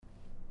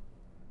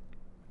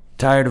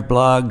Tired of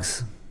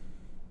blogs?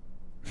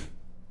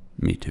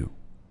 Me too.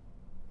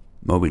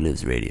 Moby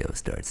Lives Radio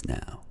starts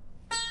now.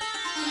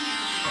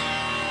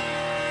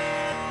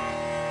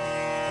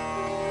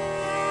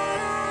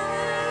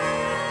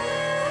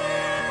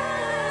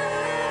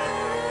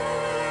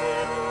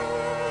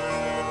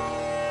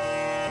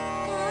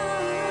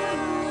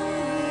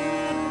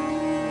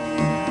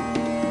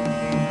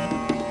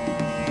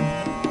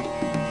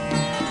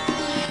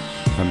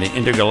 From the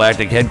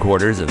intergalactic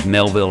headquarters of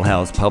Melville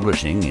House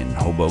Publishing in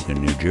Hoboken,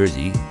 New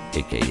Jersey,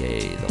 aka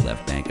the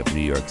left bank of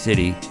New York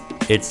City,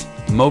 it's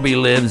Moby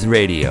Lives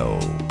Radio.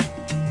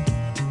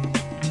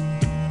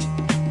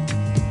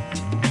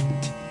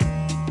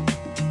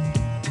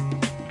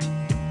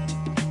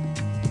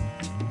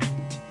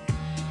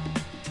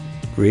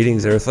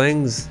 Greetings,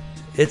 Earthlings.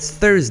 It's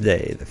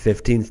Thursday, the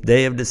 15th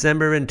day of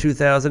December in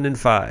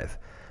 2005.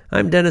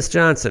 I'm Dennis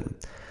Johnson.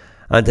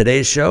 On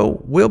today's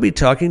show, we'll be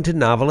talking to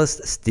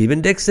novelist Stephen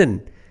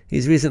Dixon.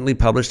 He's recently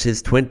published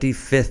his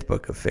 25th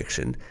book of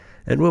fiction,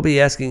 and we'll be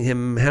asking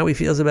him how he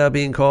feels about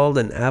being called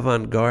an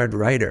avant-garde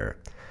writer.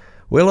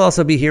 We'll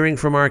also be hearing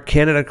from our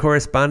Canada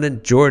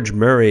correspondent George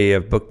Murray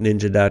of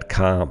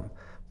BookNinja.com.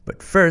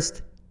 But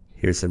first,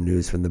 here's some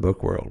news from the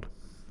book world.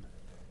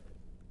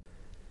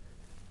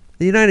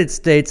 The United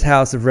States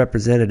House of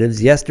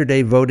Representatives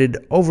yesterday voted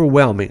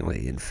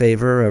overwhelmingly in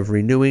favor of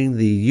renewing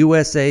the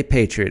USA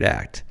Patriot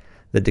Act,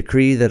 the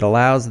decree that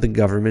allows the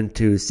government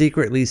to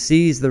secretly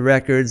seize the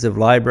records of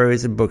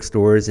libraries and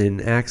bookstores in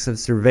acts of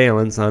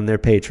surveillance on their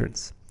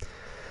patrons.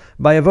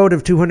 By a vote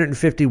of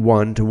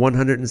 251 to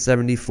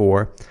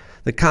 174,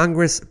 the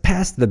Congress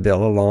passed the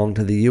bill along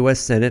to the U.S.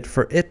 Senate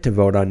for it to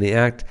vote on the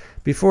act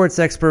before its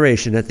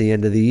expiration at the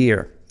end of the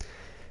year.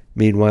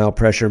 Meanwhile,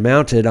 pressure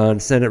mounted on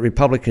Senate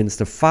Republicans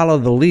to follow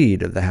the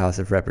lead of the House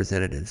of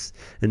Representatives.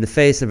 In the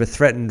face of a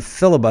threatened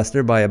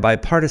filibuster by a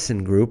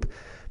bipartisan group,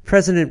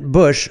 President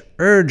Bush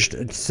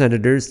urged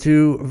senators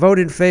to vote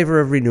in favor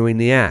of renewing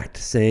the act,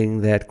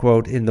 saying that,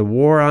 quote, "In the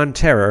war on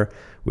terror,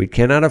 we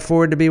cannot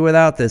afford to be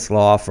without this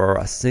law for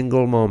a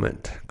single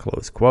moment,"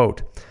 close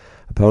quote.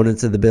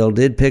 Opponents of the bill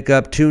did pick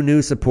up two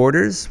new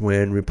supporters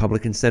when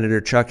Republican Senator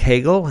Chuck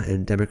Hagel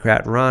and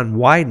Democrat Ron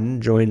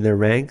Wyden joined their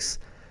ranks.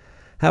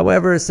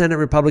 However, Senate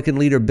Republican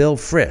leader Bill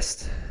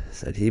Frist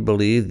said he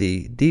believed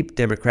the deep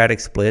Democratic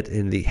split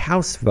in the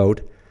House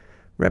vote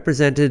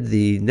represented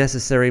the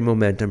necessary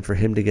momentum for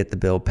him to get the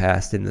bill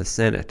passed in the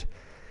Senate.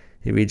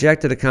 He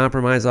rejected a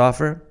compromise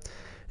offer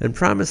and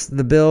promised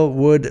the bill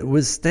would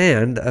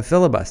withstand a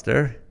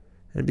filibuster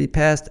and be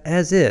passed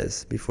as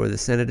is before the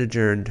Senate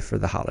adjourned for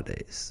the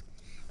holidays.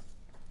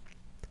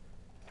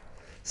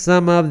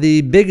 Some of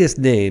the biggest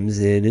names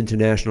in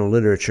international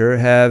literature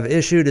have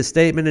issued a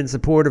statement in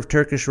support of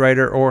Turkish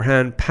writer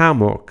Orhan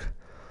Pamuk,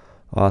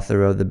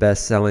 author of the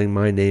best-selling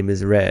My Name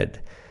is Red,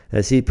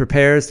 as he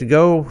prepares to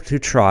go to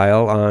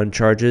trial on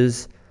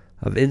charges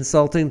of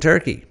insulting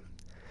Turkey.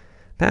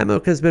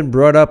 Pamuk has been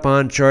brought up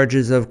on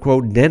charges of,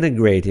 quote,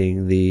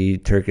 denigrating the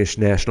Turkish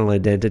national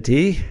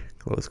identity,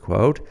 close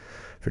quote,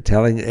 for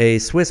telling a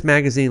Swiss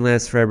magazine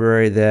last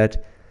February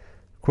that,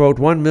 quote,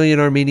 1 million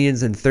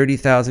Armenians and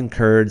 30,000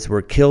 Kurds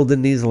were killed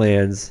in these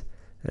lands,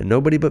 and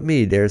nobody but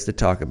me dares to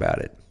talk about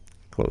it,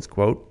 close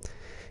quote.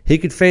 He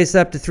could face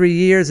up to 3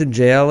 years in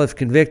jail if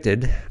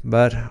convicted,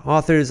 but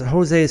authors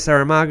Jose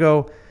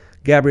Saramago,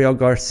 Gabriel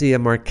Garcia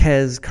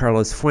Marquez,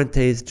 Carlos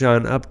Fuentes,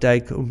 John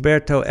Updike,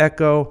 Umberto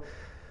Eco,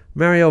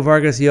 Mario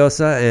Vargas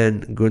Llosa,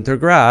 and Gunter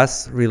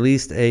Grass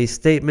released a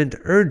statement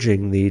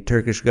urging the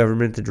Turkish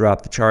government to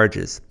drop the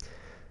charges.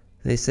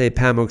 They say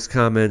Pamuk's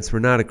comments were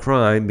not a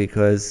crime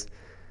because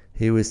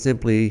he was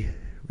simply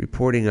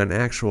reporting on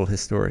actual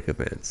historic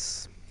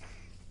events.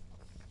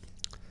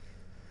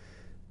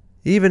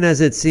 Even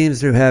as it seems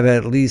to have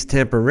at least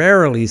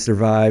temporarily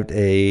survived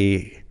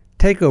a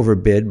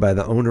takeover bid by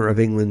the owner of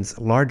England's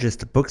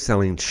largest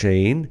bookselling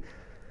chain,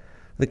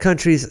 the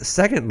country's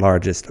second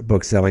largest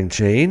bookselling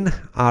chain,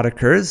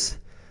 Otakars,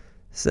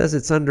 says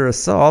it's under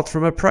assault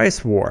from a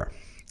price war.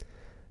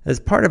 As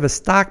part of a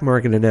stock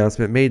market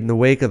announcement made in the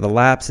wake of the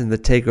lapse in the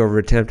takeover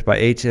attempt by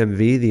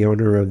HMV, the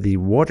owner of the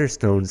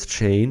Waterstones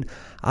chain,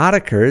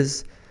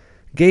 Otakars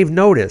gave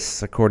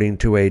notice, according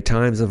to a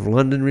Times of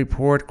London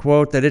report,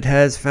 quote, that it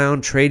has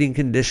found trading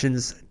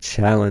conditions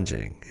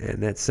challenging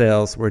and that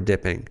sales were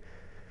dipping.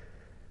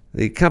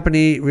 The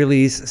company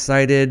release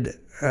cited,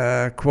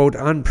 quote,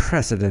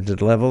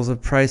 unprecedented levels of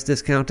price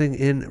discounting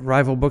in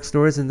rival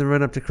bookstores in the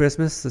run-up to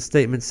Christmas. The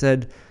statement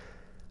said,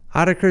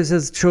 Otakars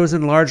has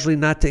chosen largely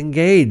not to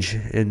engage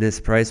in this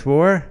price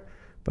war,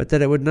 but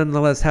that it would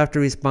nonetheless have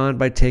to respond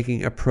by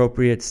taking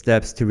appropriate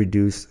steps to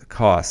reduce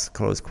costs,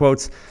 close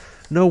quotes.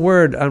 No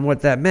word on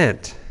what that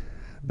meant,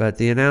 but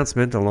the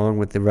announcement, along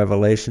with the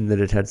revelation that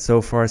it had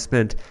so far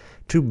spent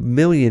 £2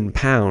 million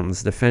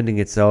defending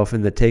itself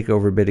in the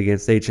takeover bid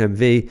against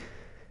HMV,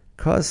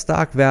 caused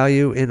stock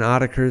value in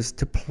Otakars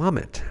to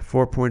plummet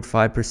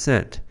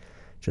 4.5%,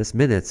 just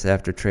minutes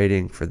after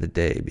trading for the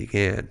day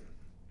began.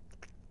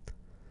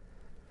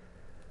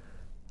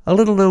 A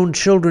little-known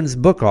children's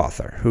book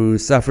author who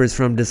suffers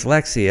from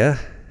dyslexia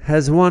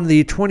has won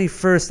the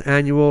 21st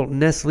annual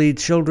Nestle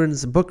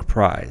Children's Book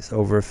Prize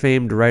over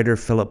famed writer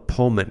Philip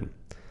Pullman.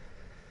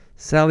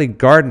 Sally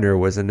Gardner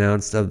was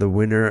announced as the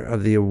winner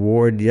of the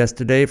award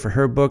yesterday for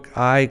her book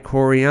I,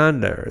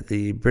 Coriander.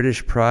 The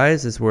British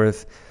prize is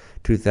worth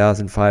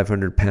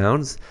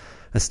 £2,500.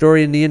 A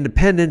story in The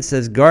Independent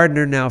says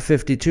Gardner, now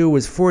 52,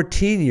 was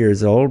 14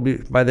 years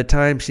old by the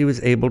time she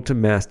was able to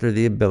master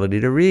the ability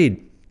to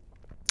read.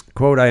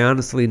 Quote, I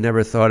honestly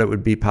never thought it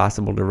would be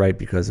possible to write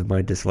because of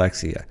my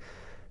dyslexia,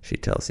 she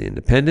tells The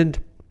Independent.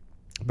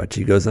 But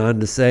she goes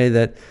on to say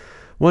that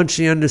once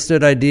she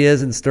understood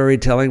ideas and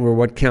storytelling were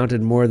what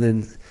counted more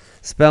than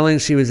spelling,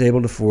 she was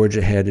able to forge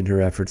ahead in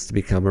her efforts to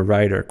become a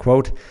writer.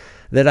 Quote,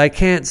 that I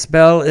can't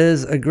spell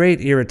is a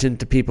great irritant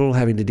to people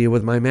having to deal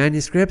with my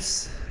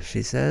manuscripts,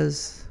 she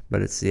says,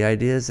 but it's the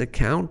ideas that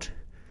count.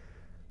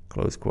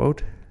 Close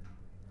quote.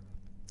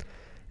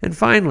 And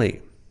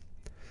finally,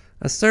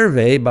 a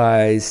survey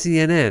by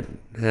CNN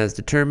has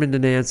determined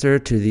an answer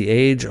to the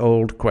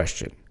age-old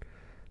question.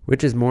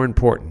 Which is more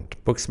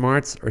important, book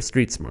smarts or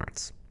street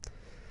smarts?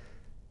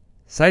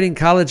 Citing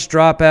college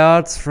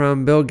dropouts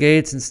from Bill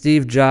Gates and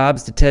Steve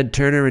Jobs to Ted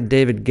Turner and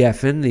David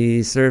Geffen,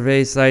 the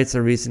survey cites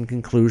a recent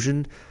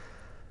conclusion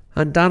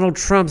on Donald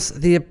Trump's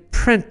The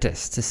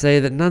Apprentice to say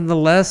that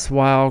nonetheless,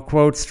 while,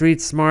 quote,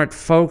 street-smart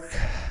folk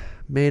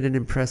made an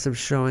impressive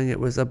showing, it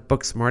was a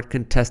book-smart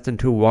contestant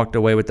who walked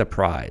away with the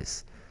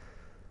prize.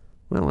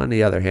 Well, on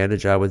the other hand, a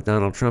job with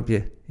Donald Trump,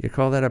 you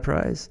call that a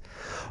prize?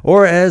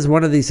 Or as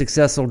one of the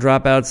successful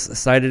dropouts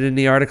cited in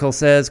the article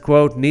says,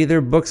 quote,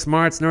 neither book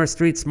smarts nor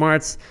street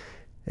smarts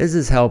is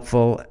as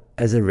helpful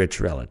as a rich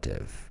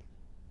relative.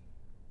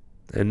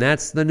 And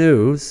that's the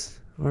news,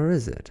 or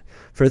is it?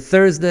 For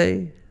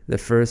Thursday, the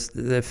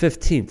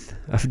 15th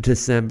of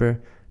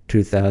December,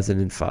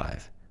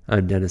 2005.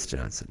 I'm Dennis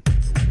Johnson.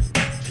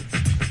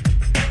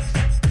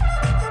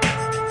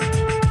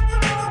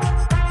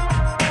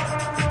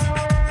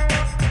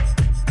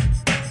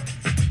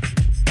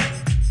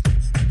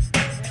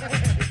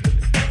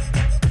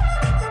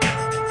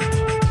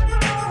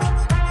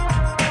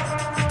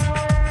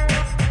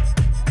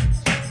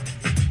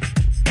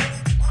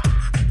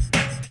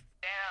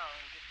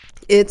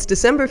 It's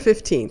December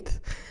 15th,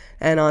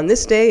 and on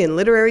this day in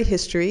literary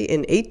history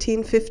in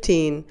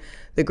 1815,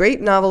 the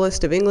great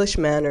novelist of English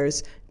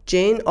manners,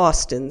 Jane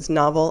Austen's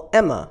novel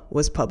Emma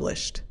was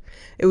published.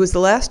 It was the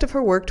last of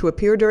her work to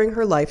appear during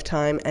her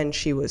lifetime, and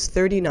she was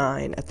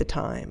 39 at the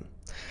time.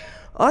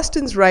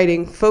 Austen's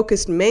writing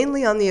focused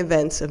mainly on the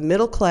events of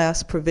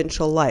middle-class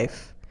provincial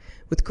life.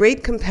 With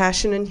great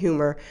compassion and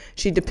humor,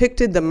 she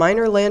depicted the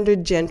minor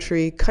landed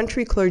gentry,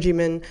 country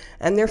clergymen,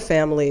 and their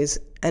families,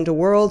 and a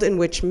world in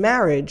which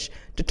marriage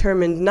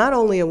determined not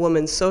only a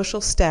woman's social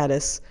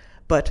status,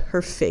 but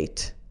her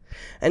fate.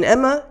 And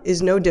Emma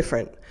is no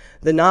different.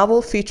 The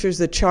novel features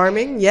the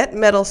charming, yet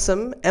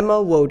meddlesome,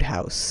 Emma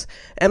Wodehouse.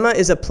 Emma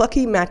is a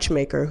plucky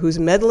matchmaker whose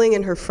meddling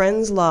in her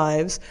friends'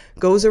 lives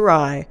goes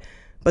awry,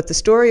 but the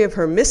story of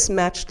her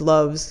mismatched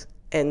loves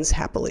ends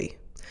happily.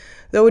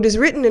 Though it is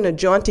written in a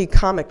jaunty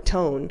comic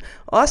tone,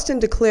 Austen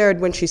declared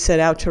when she set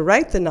out to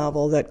write the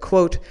novel that,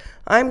 quote,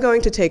 I'm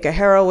going to take a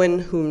heroine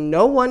whom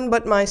no one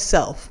but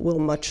myself will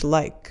much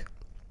like.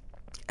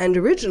 And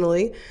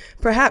originally,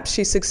 perhaps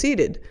she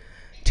succeeded.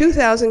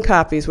 2,000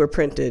 copies were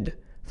printed,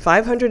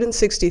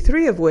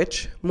 563 of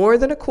which, more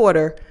than a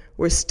quarter,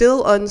 were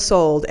still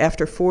unsold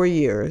after 4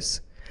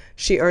 years.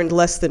 She earned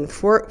less than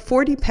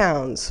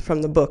 £40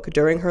 from the book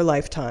during her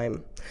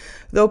lifetime.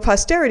 Though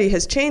posterity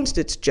has changed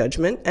its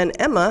judgment, and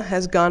Emma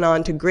has gone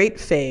on to great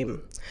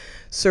fame.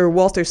 Sir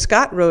Walter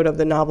Scott wrote of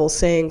the novel,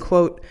 saying,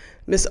 quote,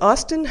 Miss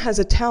Austen has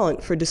a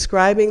talent for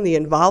describing the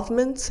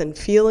involvements and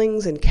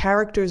feelings and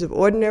characters of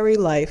ordinary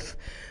life,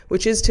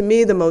 which is to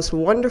me the most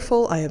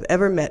wonderful I have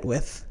ever met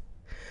with.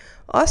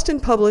 Austen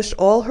published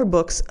all her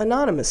books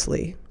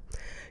anonymously,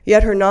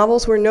 yet her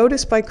novels were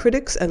noticed by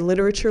critics and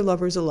literature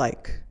lovers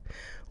alike.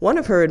 One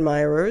of her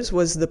admirers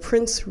was the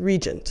Prince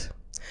Regent,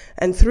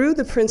 and through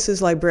the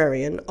Prince's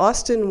librarian,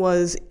 Austen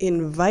was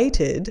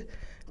invited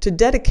to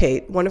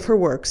dedicate one of her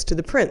works to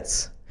the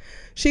Prince.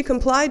 She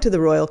complied to the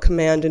royal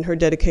command in her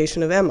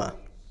dedication of Emma,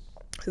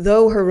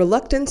 though her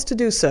reluctance to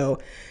do so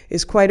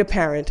is quite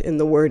apparent in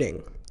the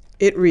wording.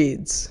 It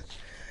reads,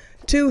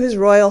 To His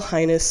Royal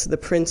Highness the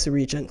Prince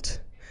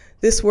Regent.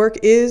 This work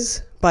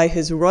is, by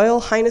His Royal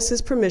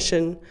Highness's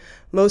permission,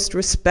 most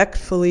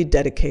respectfully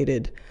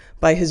dedicated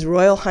by His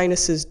Royal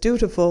Highness's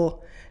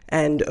dutiful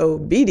and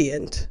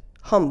obedient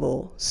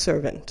humble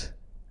servant,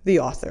 the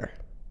author.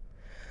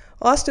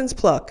 Austen's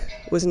pluck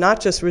was not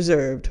just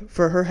reserved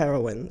for her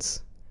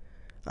heroines.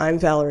 I'm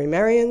Valerie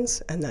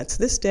Marians, and that's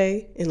This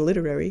Day in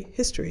Literary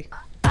History.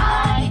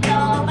 I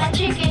know my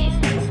chicken.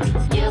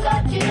 You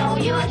got to know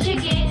you're a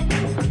chicken.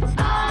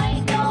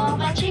 I know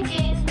my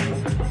chicken.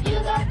 You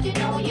got to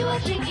know you're a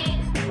chicken.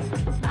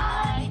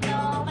 I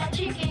know my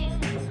chicken.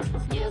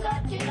 You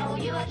got to know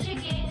you're a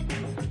chicken.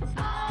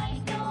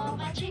 I know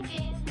my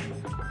chicken.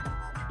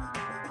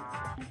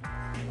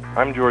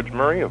 I'm George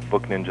Murray of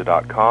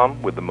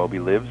BookNinja.com with the Moby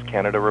Lives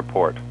Canada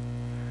Report.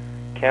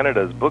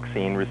 Canada's book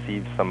scene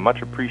received some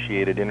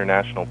much-appreciated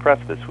international press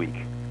this week.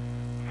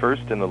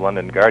 First, in the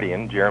London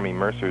Guardian, Jeremy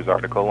Mercer's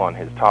article on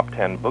his top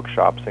 10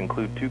 bookshops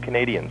include 2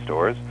 Canadian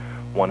stores,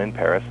 one in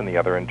Paris and the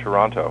other in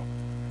Toronto.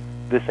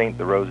 This Ain't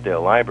the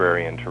Rosedale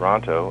Library in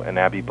Toronto and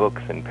Abbey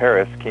Books in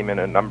Paris came in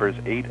at numbers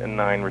 8 and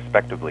 9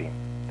 respectively.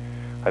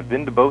 I've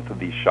been to both of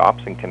these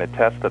shops and can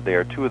attest that they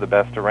are 2 of the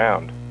best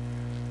around.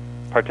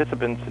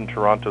 Participants in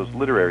Toronto's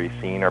literary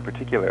scene are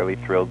particularly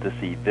thrilled to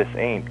see This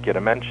Ain't get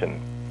a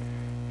mention.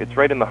 It's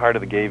right in the heart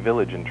of the gay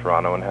village in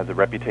Toronto and has a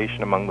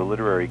reputation among the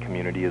literary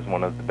community as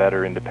one of the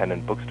better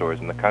independent bookstores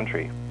in the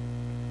country.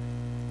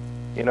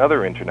 In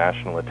other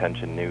international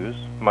attention news,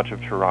 much of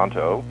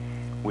Toronto,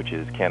 which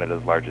is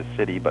Canada's largest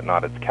city but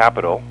not its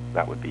capital,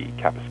 that would be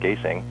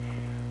Kapuskasing,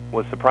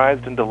 was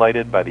surprised and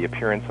delighted by the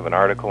appearance of an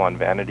article on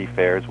Vanity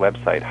Fair's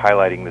website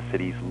highlighting the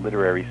city's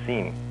literary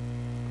scene.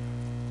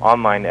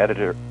 Online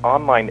editor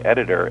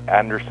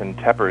Anderson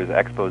Tepper's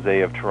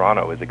exposé of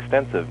Toronto is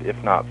extensive,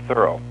 if not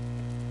thorough.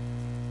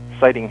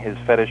 Citing his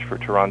fetish for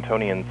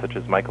Torontonians such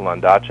as Michael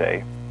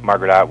Ondaatje,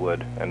 Margaret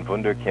Atwood, and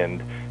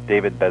wunderkind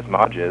David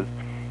Besmages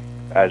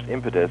as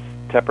impetus,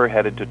 Tepper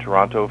headed to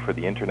Toronto for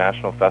the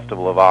International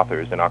Festival of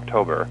Authors in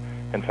October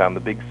and found the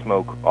Big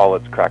Smoke all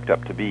it's cracked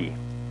up to be.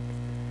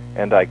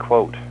 And I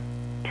quote,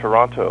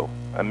 "Toronto,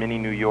 a mini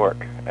New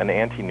York, an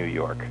anti-New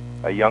York,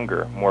 a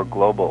younger, more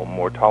global,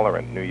 more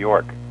tolerant New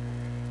York.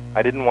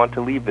 I didn't want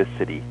to leave this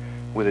city,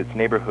 with its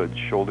neighborhoods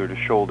shoulder to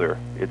shoulder,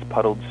 its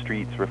puddled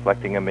streets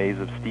reflecting a maze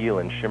of steel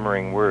and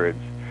shimmering words,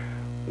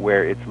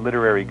 where its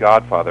literary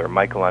godfather,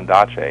 Michael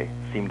Ondaatje,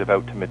 seemed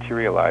about to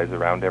materialize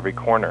around every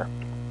corner.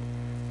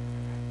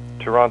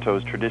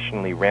 Toronto's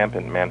traditionally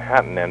rampant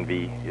Manhattan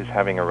envy is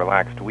having a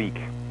relaxed week."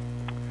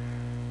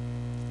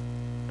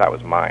 That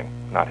was mine,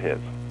 not his.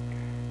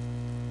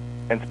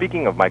 And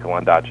speaking of Michael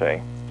Ondaatje,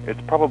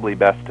 it's probably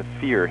best to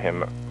fear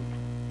him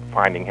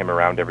finding him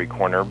around every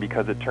corner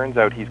because it turns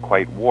out he's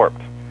quite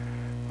warped.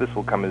 This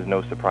will come as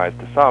no surprise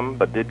to some,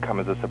 but did come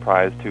as a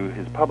surprise to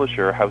his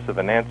publisher, House of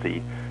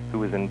Anansi,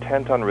 who is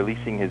intent on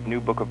releasing his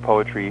new book of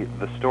poetry,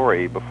 The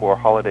Story, before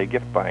holiday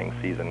gift-buying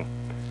season.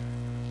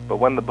 But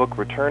when the book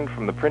returned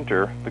from the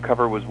printer, the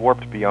cover was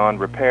warped beyond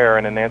repair,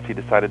 and Anansi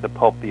decided to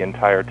pulp the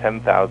entire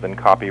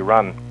 10,000-copy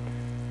run.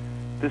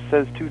 This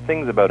says 2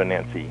 things about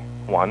Anansi.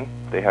 1,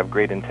 they have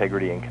great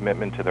integrity and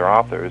commitment to their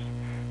authors,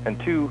 and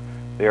 2,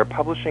 they are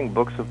publishing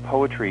books of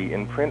poetry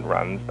in print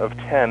runs of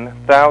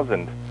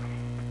 10,000.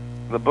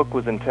 The book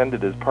was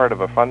intended as part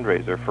of a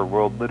fundraiser for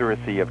World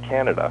Literacy of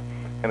Canada,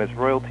 and its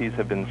royalties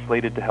have been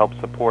slated to help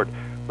support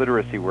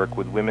literacy work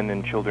with women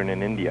and children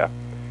in India.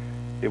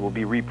 It will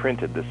be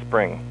reprinted this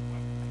spring.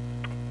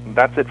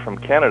 That's it from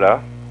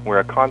Canada, where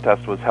a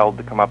contest was held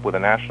to come up with a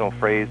national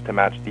phrase to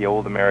match the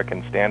old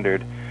American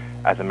standard,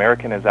 as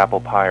American as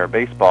apple pie or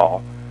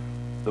baseball.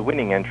 The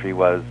winning entry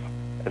was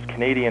as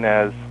Canadian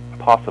as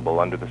possible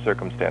under the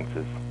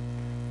circumstances.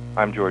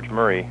 I'm George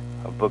Murray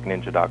of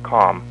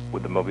BookNinja.com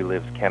with the Moby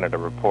Lives Canada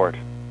report.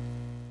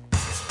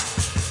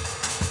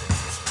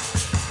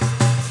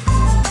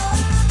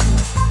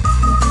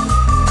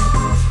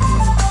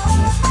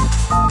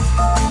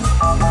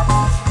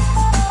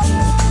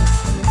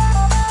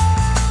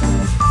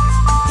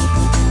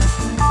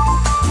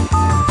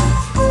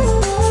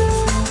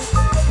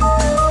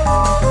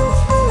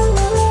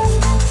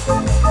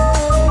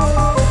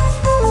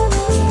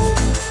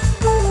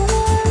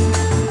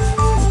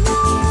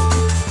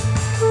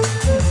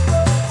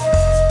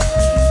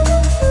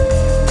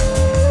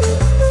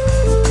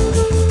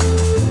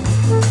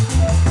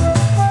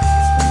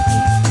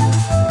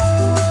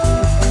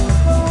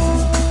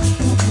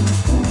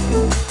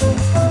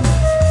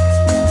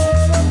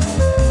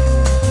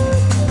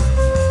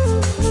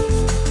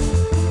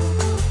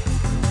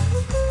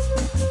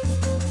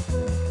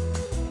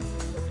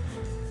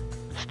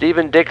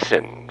 Stephen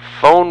Dixon,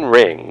 Phone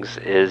Rings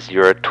is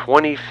your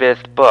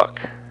 25th book.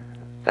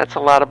 That's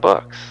a lot of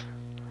books.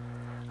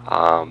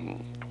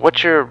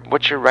 What's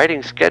your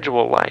writing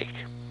schedule like?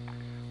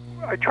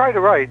 I try to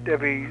write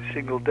every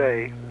single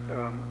day.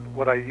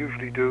 What I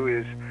usually do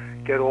is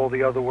get all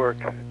the other work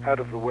out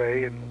of the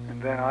way,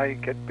 and then I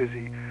get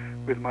busy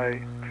with my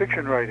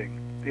fiction writing.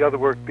 The other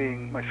work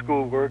being my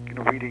schoolwork,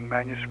 reading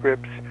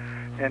manuscripts,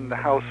 and the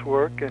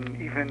housework,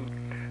 and even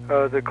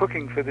the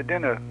cooking for the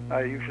dinner.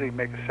 I usually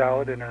make a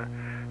salad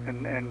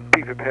and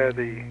pre-prepare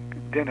the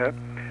dinner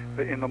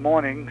in the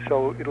morning,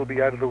 so it'll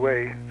be out of the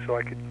way, so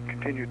I could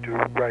continue to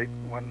write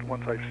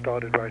once I've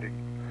started writing.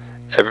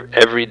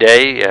 Every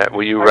day?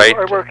 Will you write?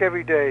 I work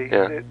every day.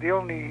 Yeah. The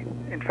only,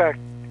 in fact,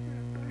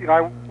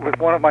 with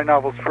one of my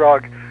novels,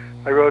 Frog,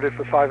 I wrote it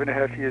for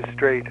 5.5 years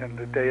straight, and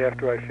the day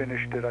after I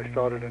finished it, I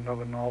started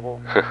another novel.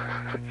 So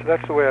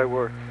that's the way I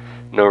work.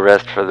 No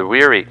rest for the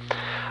weary.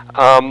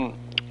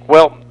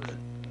 Well,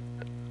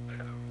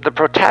 the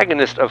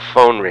protagonist of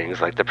Phone Rings,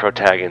 like the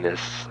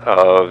protagonist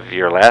of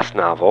your last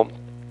novel,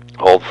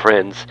 Old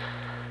Friends,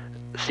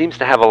 seems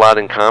to have a lot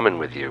in common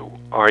with you.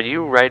 Are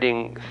you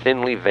writing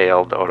thinly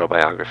veiled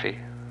autobiography?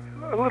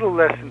 A little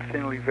less than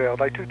thinly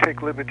veiled. I do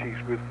take liberties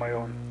with my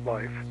own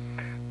life,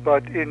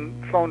 But in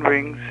phone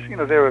rings,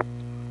 there are,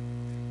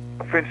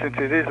 for instance,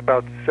 it is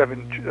about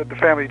the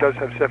family does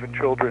have 7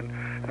 children,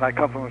 and I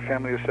come from a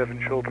family of 7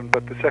 children,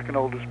 but the second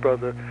oldest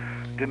brother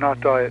did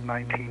not die at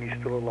 19. He's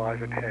still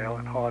alive and hale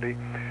and hearty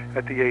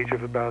at the age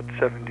of about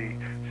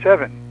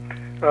 77.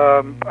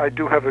 I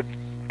do have a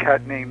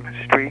cat named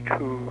Streak,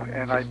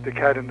 the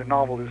cat in the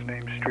novel is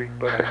named Streak,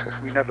 but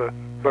I never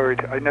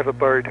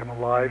buried him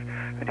alive,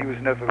 and he was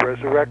never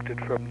resurrected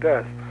from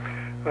death.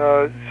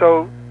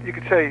 So you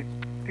could say,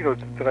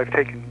 that I've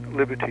taken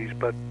liberties,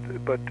 but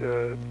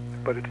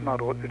it's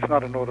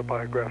not an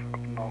autobiographical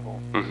novel.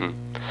 Mm-hmm.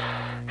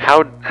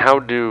 How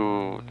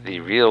do the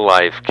real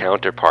life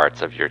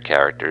counterparts of your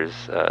characters,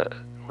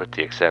 with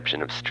the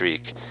exception of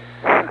Streak,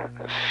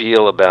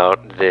 feel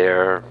about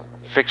their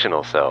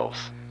fictional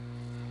selves?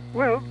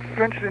 Well,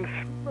 for instance,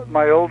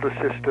 my older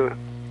sister,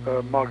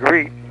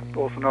 Marguerite,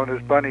 also known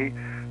as Bunny,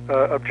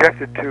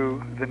 objected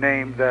to the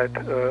name that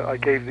I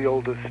gave the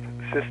oldest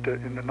sister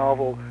in the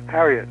novel,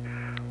 Harriet,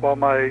 while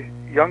my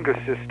younger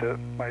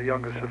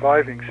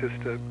surviving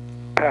sister,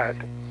 Pat,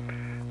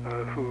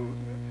 who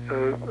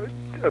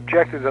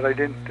objected that I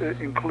didn't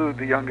include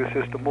the younger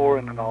sister more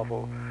in the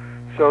novel.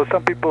 So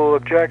some people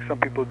object, some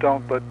people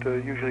don't, but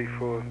usually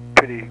for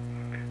pretty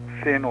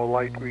thin or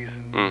light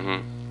reasons.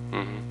 Mm-hmm.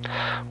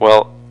 Mm-hmm.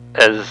 Well,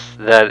 as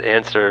that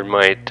answer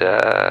might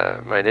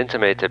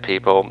intimate to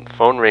people,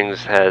 Phone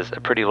Rings has a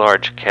pretty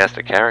large cast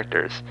of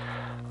characters.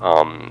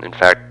 In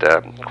fact,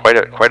 quite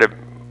a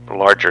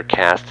larger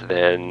cast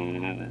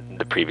than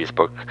the previous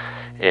book,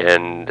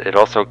 and it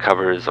also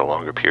covers a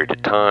longer period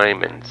of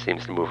time and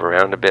seems to move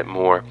around a bit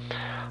more.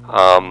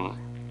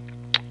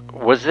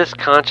 Was this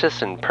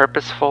conscious and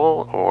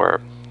purposeful, or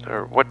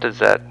what does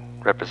that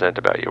represent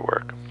about your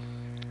work?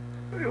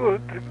 Well,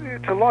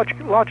 it's a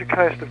larger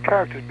cast of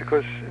characters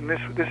because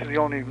this is the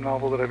only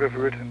novel that I've ever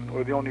written,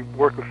 or the only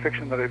work of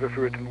fiction that I've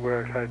ever written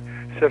where I've had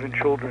 7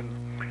 children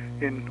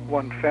in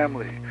one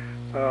family.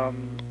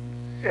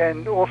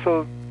 And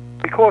also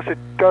because it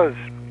does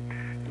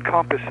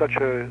encompass such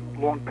a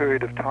long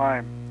period of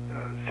time,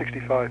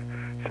 65,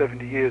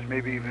 70 years,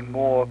 maybe even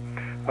more,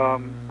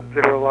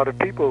 there are a lot of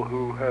people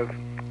who have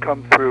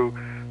come through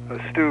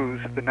Stu's,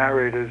 the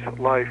narrator's,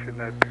 life in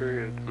that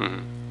period.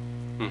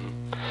 Mm-hmm.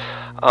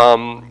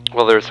 Mm-hmm.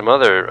 Well, there are some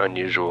other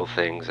unusual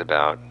things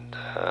about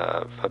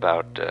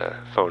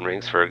Phone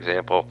Rings. For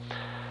example,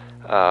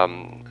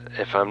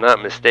 if I'm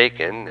not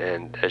mistaken,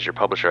 and as your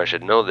publisher I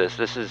should know this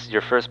is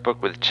your first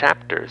book with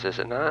chapters, is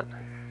it not?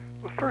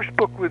 The first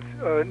book with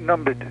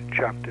numbered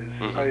chapters.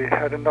 Mm-hmm. I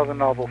had another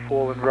novel,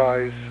 Fall and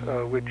Rise,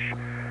 which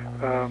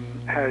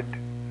had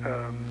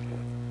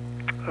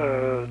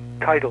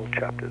title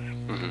chapters.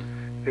 Mm-hmm.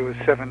 There were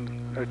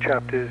 7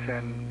 chapters,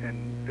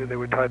 and they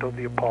were titled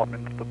The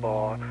Apartment, The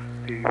Bar,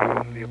 The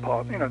Room, The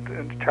Apartment,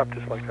 and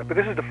chapters like that. But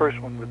this is the first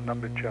one with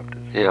numbered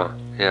chapters.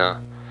 Yeah.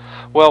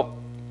 Well,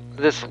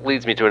 this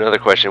leads me to another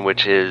question,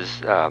 which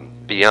is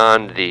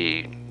beyond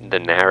the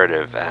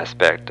narrative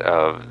aspect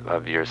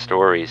of your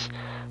stories.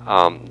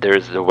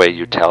 There's the way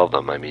you tell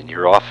them. I mean,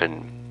 you're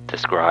often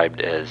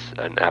described as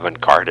an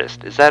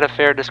avant-gardist. Is that a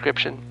fair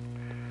description?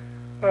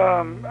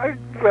 I'd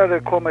rather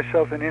call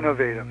myself an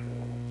innovator.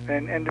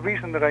 And the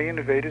reason that I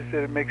innovate is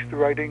that it makes the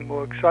writing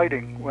more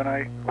exciting when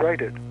I write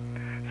it.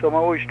 So I'm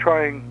always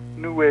trying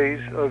new ways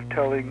of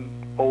telling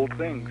old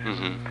things.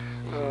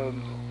 Mm-hmm.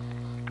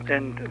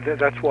 And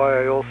that's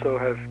why I also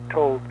have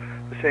told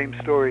the same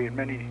story in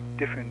many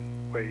different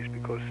ways,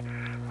 because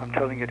I'm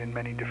telling it in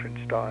many different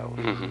styles.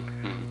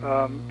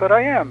 Mm-hmm. But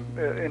I am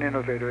an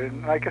innovator,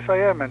 and I guess I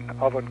am an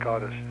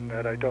avant-gardist in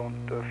that I don't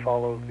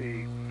follow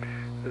the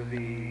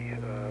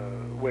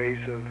ways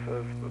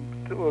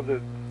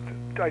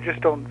I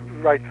just don't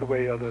write the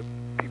way other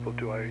people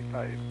do. I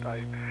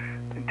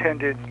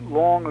intended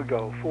long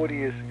ago, 40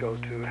 years ago,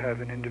 to have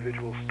an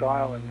individual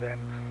style, and then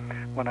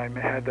when I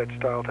had that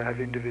style, to have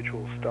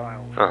individual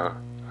styles.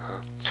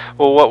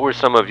 Well, what were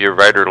some of your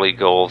writerly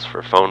goals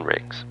for Phone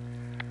Rings?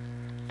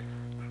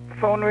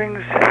 Phone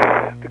Rings,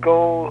 the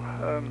goal,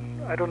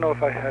 I don't know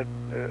if I had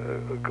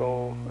a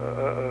goal.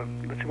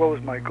 Let's see, what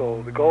was my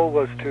goal? The goal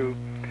was to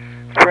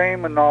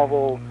frame a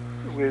novel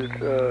with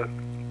a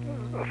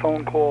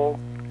phone call,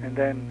 and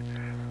then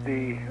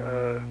the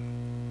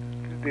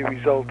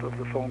result of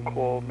the phone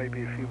call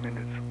maybe a few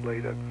minutes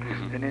later.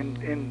 Mm-hmm. And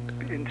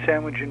in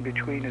sandwich in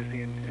between is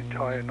the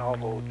entire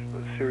novel,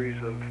 a series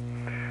of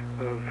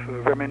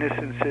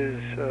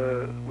reminiscences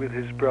with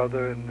his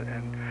brother,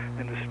 and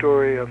the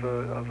story of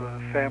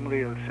a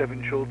family of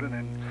 7 children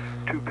and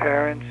 2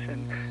 parents.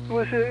 And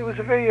it was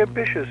a very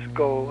ambitious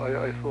goal,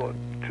 I thought,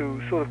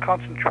 to sort of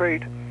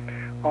concentrate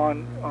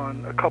on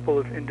a couple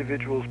of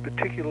individuals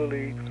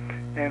particularly,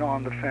 and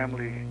on the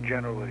family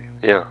generally.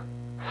 Yeah.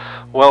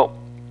 Well,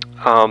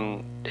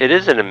 it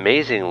is an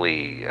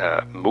amazingly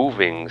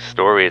moving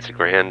story. It's a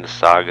grand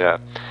saga,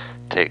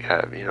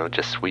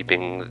 just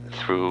sweeping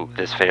through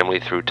this family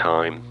through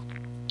time,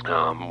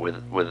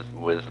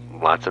 with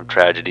lots of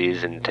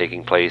tragedies and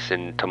taking place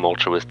in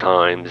tumultuous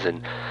times.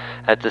 And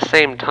at the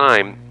same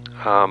time,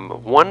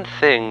 one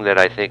thing that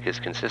I think is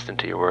consistent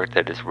to your work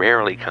that is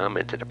rarely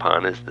commented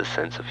upon is the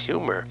sense of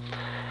humor.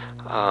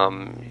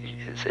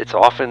 It's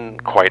often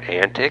quite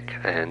antic,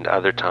 and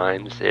other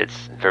times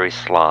it's very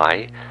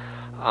sly.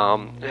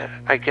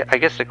 I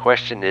guess the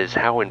question is,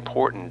 how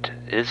important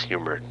is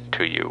humor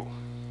to you?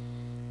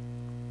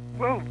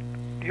 Well,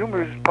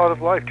 humor is part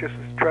of life, just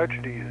as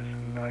tragedy is,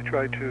 and I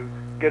try to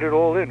get it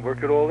all in,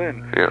 work it all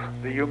in. Yeah.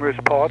 The humorous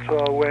parts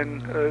are when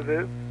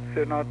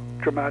they're not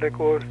dramatic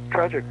or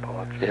tragic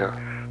parts. Yeah.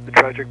 The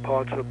tragic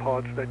parts are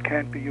parts that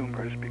can't be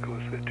humorous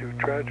because they're too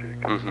tragic.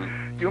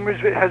 Mm-hmm. Humor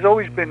has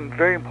always been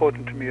very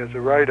important to me as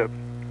a writer.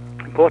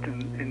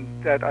 Important in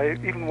that I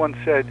even once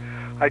said,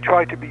 I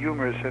try to be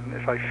humorous, and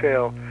if I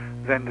fail,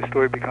 then the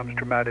story becomes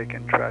dramatic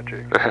and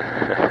tragic.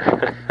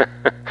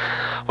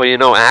 Well, you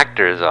know,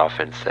 actors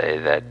often say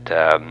that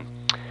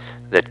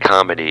that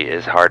comedy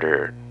is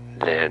harder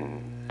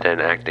than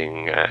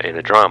acting in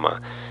a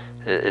drama.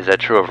 Is that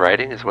true of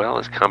writing as well?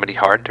 Is comedy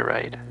hard to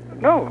write?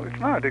 No, it's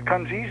not. It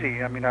comes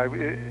easy. I mean, I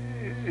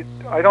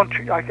don't.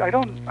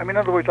 I mean, in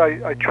other words,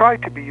 I try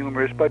to be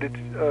humorous, but it's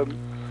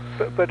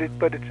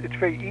it's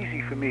very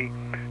easy for me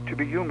to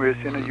be humorous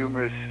in a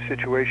humorous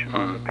situation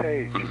on the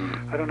page.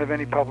 I don't have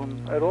any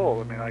problem at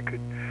all. I mean,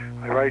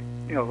 I write,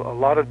 you know, a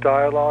lot of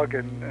dialogue,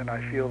 and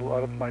I feel a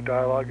lot of my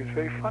dialogue is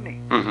very funny.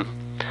 Mm-hmm.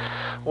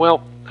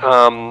 Well,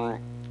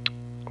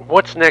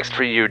 what's next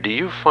for you? Do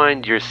you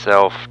find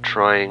yourself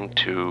trying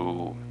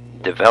to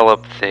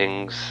develop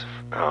things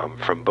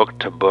from book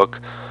to book,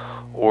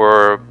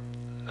 or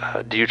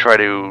do you try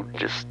to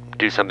just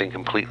do something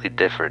completely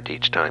different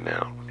each time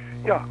out?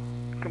 Yeah,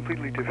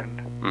 completely different.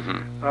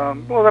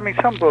 Mm-hmm. Well, I mean,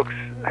 some books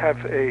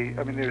have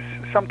there's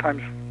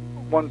sometimes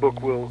one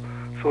book will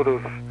sort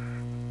of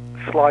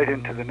slide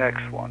into the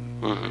next one.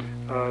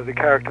 Mm-hmm. The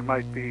character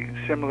might be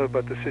similar,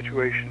 but the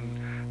situation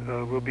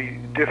will be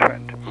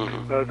different.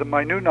 Mm-hmm.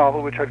 My new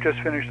novel, which I've just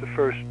finished the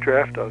first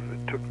draft of,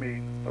 it took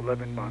me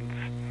 11 months,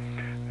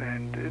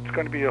 and it's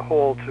going to be a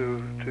haul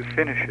to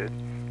finish it,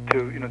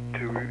 to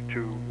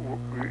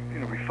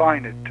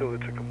refine it till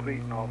it's a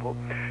complete novel.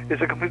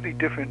 It's a completely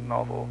different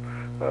novel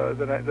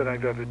than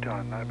I've ever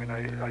done. I mean,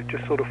 I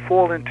just sort of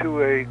fall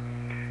into a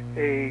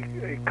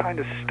kind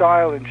of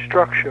style and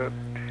structure,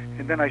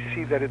 and then I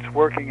see that it's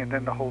working, and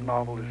then the whole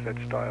novel is that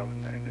style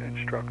and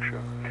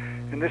structure.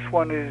 And this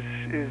one is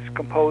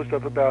composed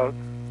of about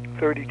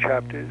 30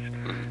 chapters,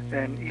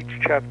 and each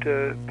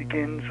chapter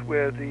begins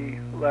where the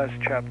last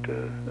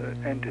chapter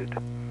ended.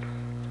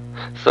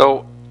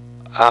 So,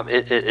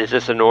 is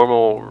this a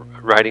normal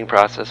writing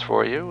process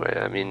for you?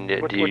 I mean,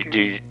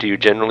 do you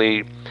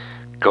generally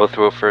go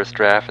through a first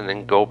draft and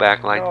then go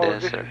back like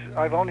this?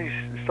 I've only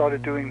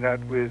started doing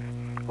that with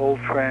old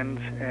friends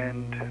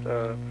and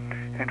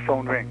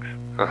phone rings.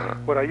 Uh-huh.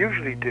 What I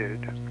usually did,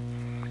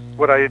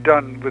 what I had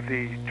done with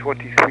the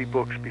 23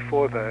 books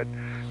before that,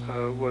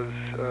 was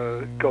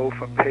go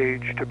from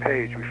page to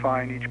page,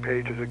 refine each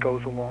page as it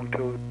goes along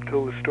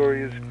till the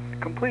story is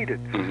completed.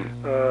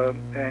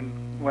 Mm-hmm. And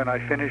when I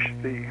finish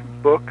the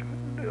book,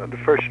 the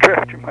first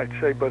draft, you might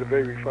say, but a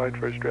very refined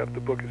first draft, the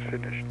book is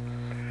finished.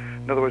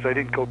 In other words, I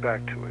didn't go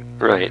back to it.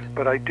 Right.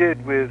 But I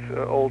did with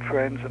old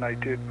friends, and I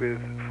did with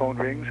phone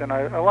rings, and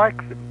I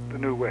like the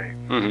new way.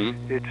 Mm-hmm.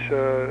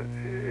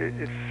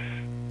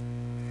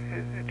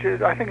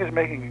 I think it's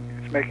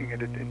making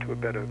it into a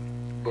better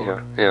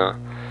book. Yeah.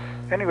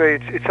 Anyway,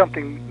 it's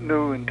something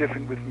new and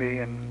different with me,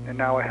 and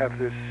now I have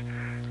this,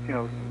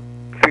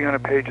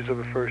 300 pages of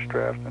a first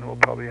draft, and it will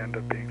probably end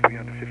up being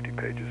 350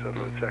 pages of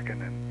a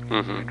second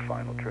and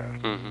final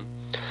draft. Mm-hmm.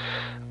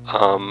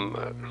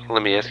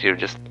 Let me ask you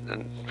just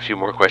a few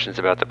more questions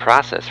about the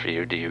process for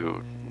you. Do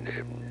you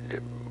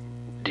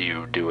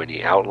do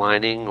any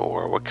outlining,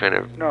 or what kind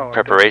of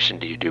preparation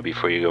do you do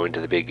before you go into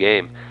the big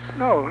game?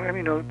 No, I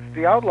mean,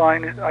 the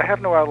outline, I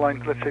have no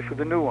outline, let's say, for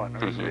the new one.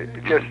 Mm-hmm.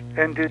 It just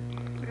ended,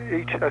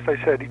 as I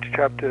said, each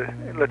chapter,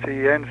 let's say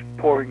he ends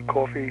pouring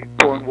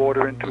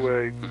water into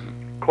a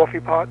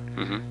coffee pot,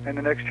 and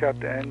the next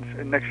chapter ends, and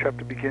the next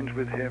chapter begins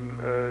with him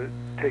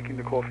taking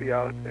the coffee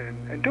out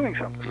and doing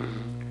something.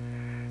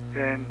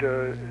 And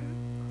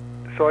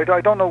so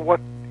I don't know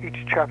what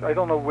each chapter, I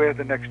don't know where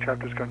the next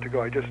chapter is going to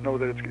go. I just know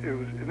that it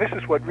was, and this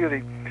is what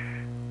really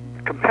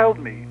compelled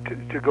me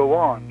to go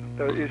on,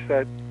 is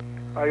that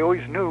I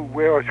always knew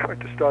where I was going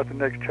to start the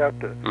next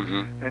chapter,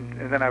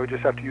 and then I would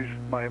just have to use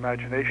my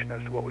imagination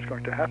as to what was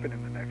going to happen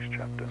in the next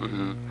chapter.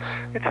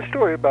 It's a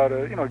story about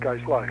a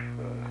guy's life,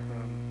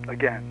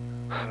 again.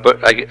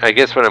 But I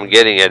guess what I'm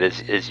getting at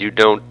is you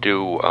don't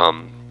do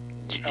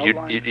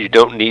you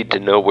don't need to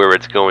know where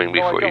it's going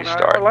before you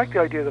start. I like the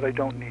idea that I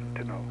don't need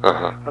to know.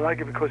 I like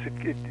it because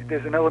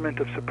there's an element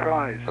of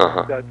surprise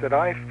that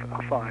I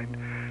find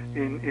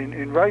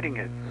in writing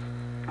it.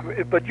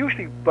 But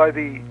usually by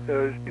the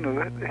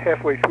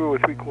halfway through or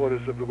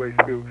 3/4 of the way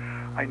through,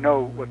 I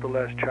know what the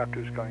last chapter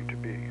is going to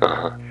be.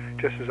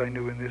 Just as I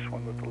knew in this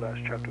one what the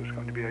last chapter was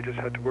going to be. I just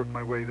had to work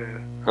my way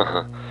there.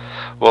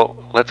 Well,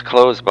 let's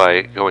close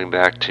by going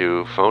back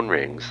to phone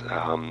rings.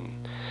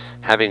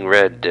 having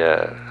read,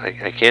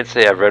 I can't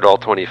say I've read all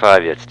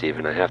 25 yet,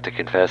 Stephen, I have to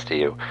confess to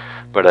you,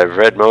 but I've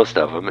read most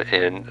of them,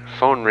 and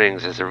Phone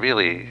Rings is a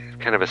really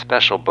kind of a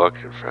special book.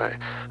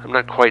 I'm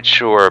not quite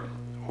sure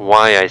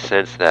why I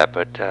sensed that,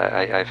 but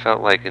I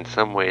felt like in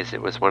some ways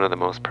it was one of the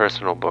most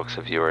personal books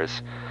of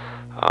yours.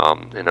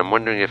 And I'm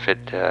wondering if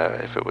it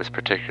was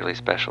particularly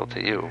special to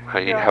you,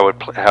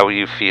 how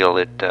you feel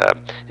it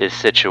is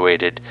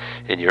situated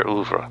in your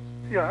oeuvre.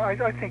 Yeah,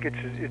 I think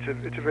it's a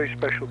very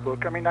special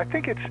book. I mean, I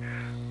think it's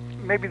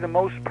maybe the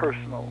most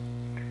personal,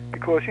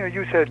 because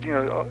you said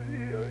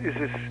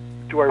is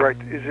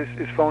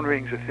Phone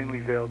Rings a thinly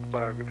veiled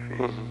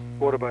biography,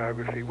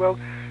 autobiography? Well,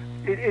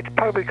 it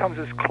probably comes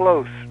as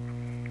close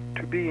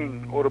to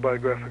being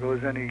autobiographical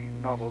as any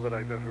novel that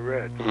I've ever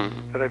read,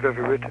 that I've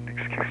ever written.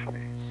 Excuse me.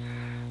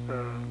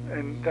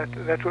 And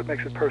that's what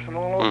makes it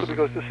personal, and also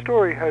because the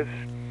story has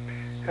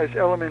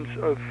elements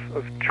of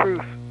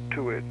truth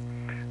to it,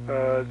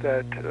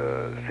 that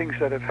things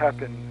that have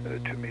happened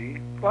to me,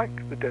 like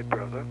the dead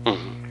brother,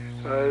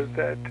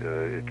 that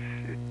it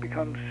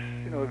becomes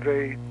a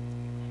very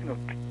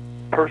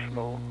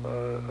personal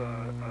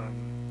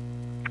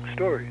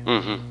story.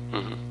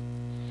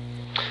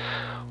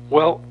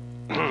 Well,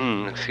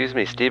 excuse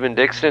me, Stephen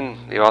Dixon,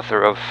 the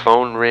author of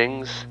Phone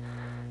Rings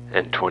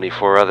and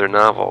 24 other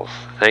novels.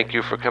 Thank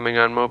you for coming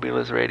on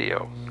Mobiles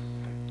Radio.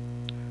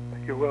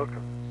 You're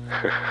welcome.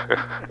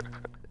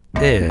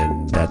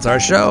 And that's our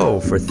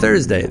show for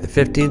Thursday, the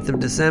 15th of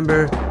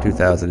December,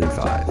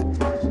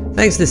 2005.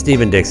 Thanks to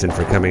Stephen Dixon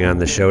for coming on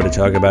the show to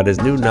talk about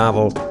his new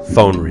novel,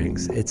 Phone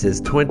Rings. It's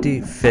his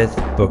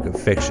 25th book of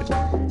fiction,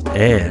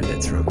 and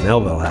it's from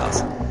Melville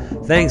House.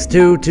 Thanks,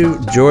 to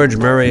George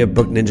Murray of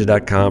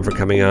BookNinja.com for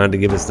coming on to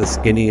give us the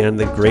skinny on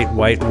the Great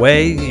White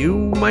Way.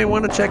 You might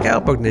want to check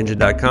out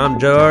BookNinja.com.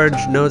 George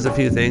knows a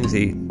few things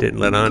he didn't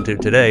let on to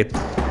today.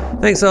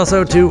 Thanks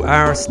also to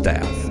our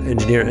staff,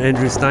 engineer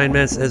Andrew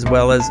Steinmetz, as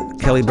well as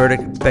Kelly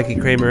Burdick, Becky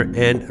Kramer,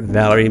 and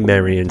Valerie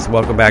Marians.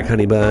 Welcome back,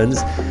 honey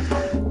buns.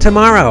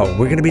 Tomorrow,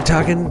 we're going to be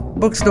talking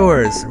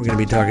bookstores. We're going to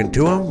be talking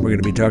to them. We're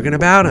going to be talking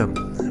about them.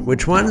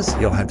 Which ones?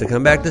 You'll have to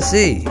come back to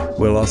see.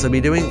 We'll also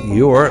be doing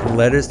your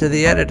letters to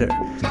the editor.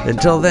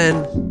 Until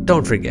then,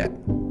 don't forget,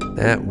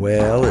 that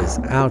whale is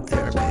out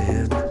there,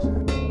 man.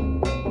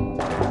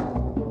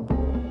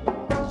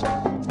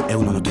 È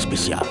una notte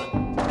speciale,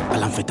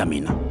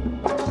 all'anfetamina.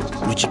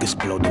 Luci che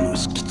esplodono e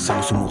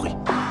schizzano su muri.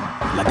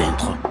 Là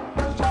dentro,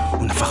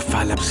 una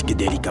farfalla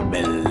psichedelica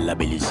bella,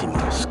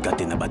 bellissima,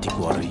 scatena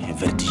batticuori e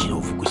vertigine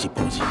ovunque si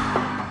posi.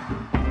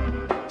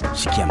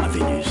 Si chiama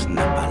Venus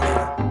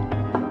Nabal.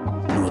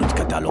 Numero di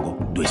catalogo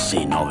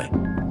 269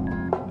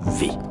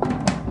 V.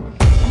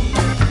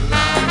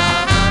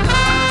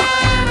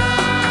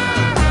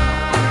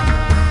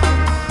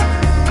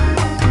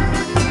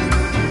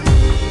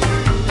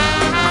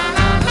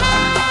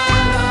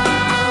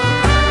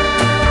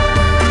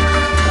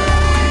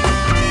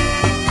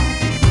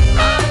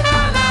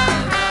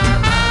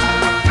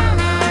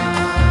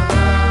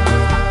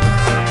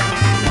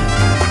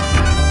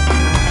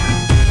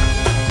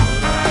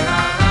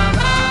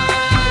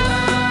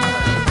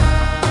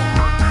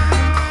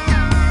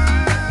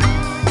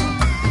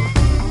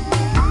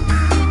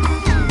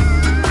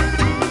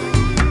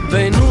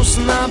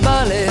 Una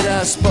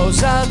balera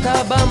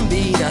sposata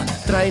bambina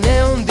tra i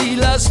neon di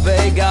Las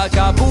Vegas,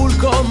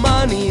 Acapulco,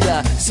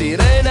 Manila,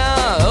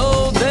 Sirena,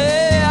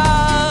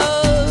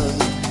 Odea,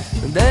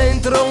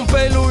 dentro un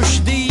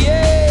peluche di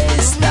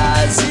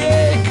estasi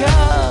e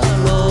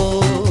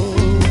calore.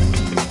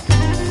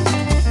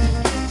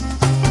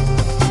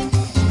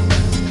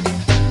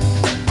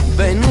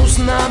 Venus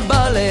una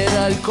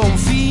balera, il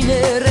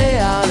confine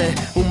reale,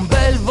 un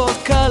bel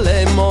vodka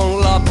lemon,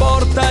 la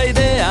porta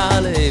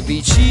ideale,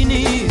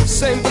 vicini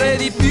sempre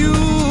di più,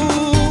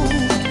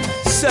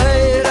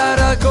 sei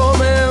rara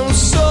come un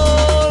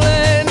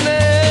sole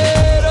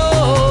nero.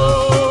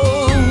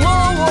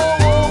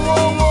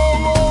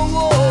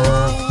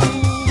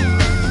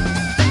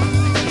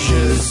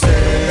 Je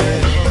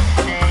sais,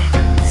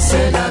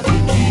 c'est la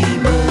vie qui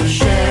me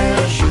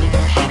cherche,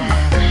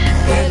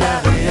 et la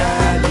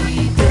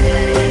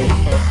réalité,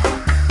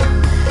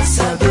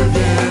 ça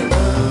devient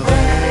un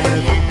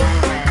rêve,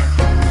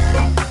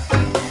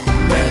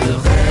 mais le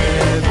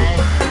rêve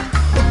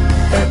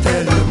est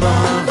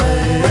tellement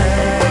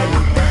réel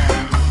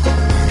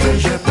que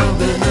j'ai peur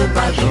de ne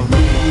pas dormir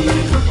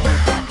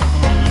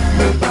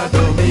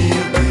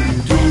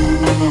du tout.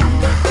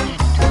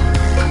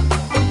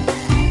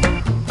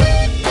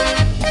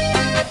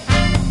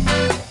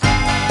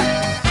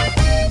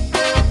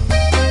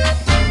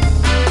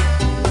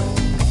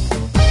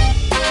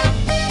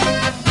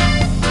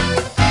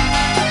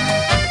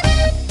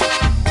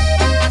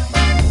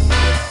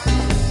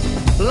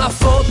 La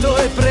foto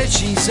è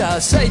precisa,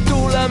 sei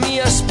tu la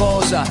mia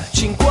sposa,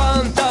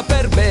 50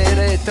 per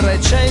bere,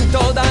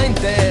 300 da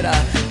intera,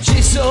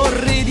 ci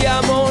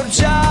sorridiamo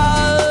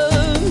già,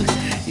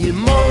 il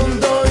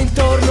mondo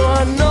intorno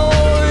a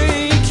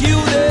noi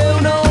chiude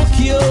un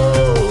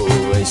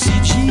occhio e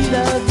si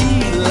gira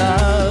di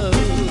là.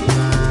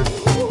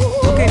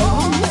 Okay,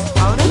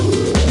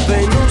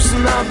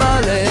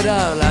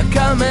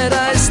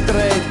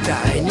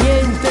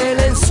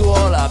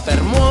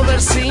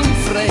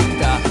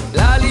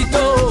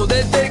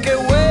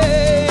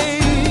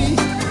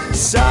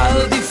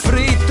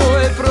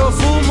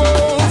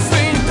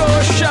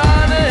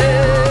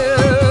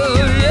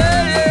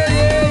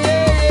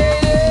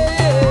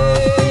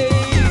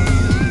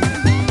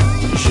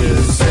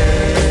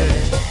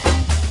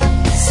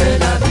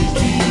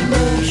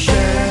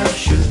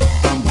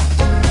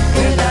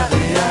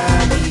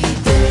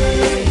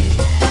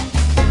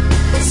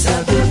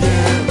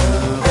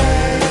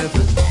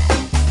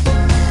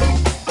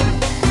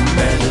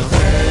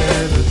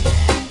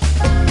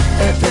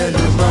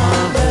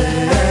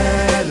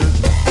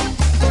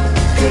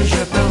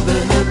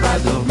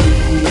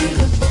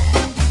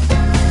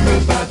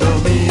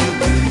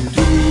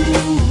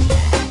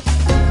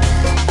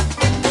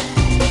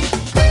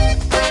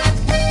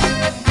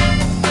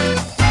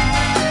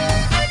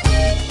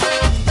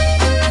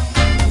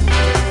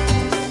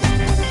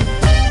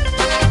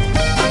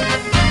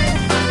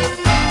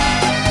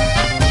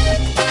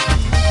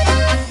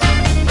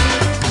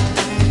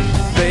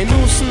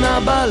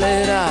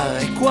 balera,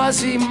 è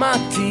quasi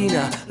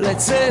mattina, le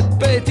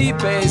zeppe ti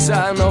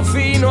pesano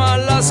fino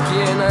alla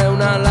schiena e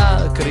una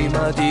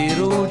lacrima di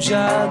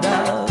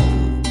rugiada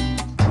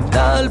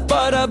dal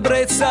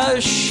parabrezza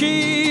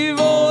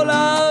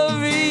scivola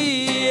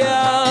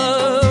via.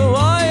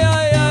 Ai,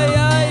 ai, ai,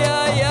 ai,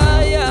 ai,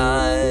 ai, ai.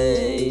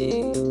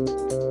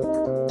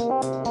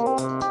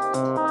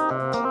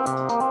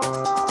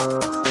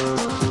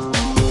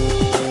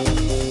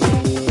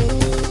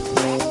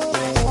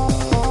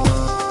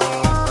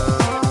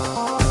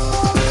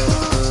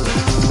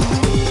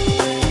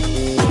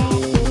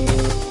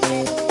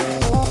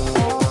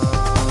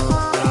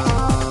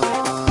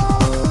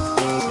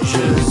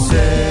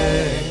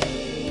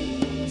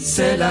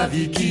 C'est la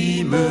vie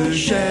qui me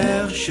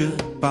cherche,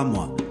 pas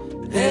moi.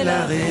 Et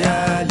la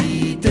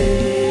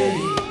réalité,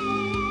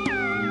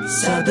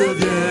 ça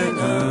devient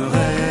un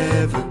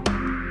rêve.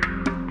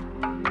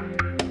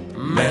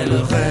 Mais le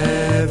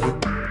rêve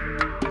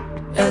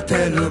est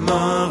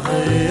tellement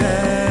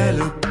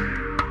réel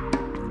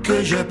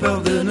que j'ai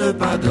peur de ne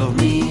pas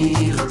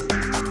dormir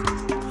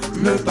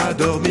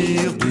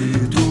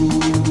du tout.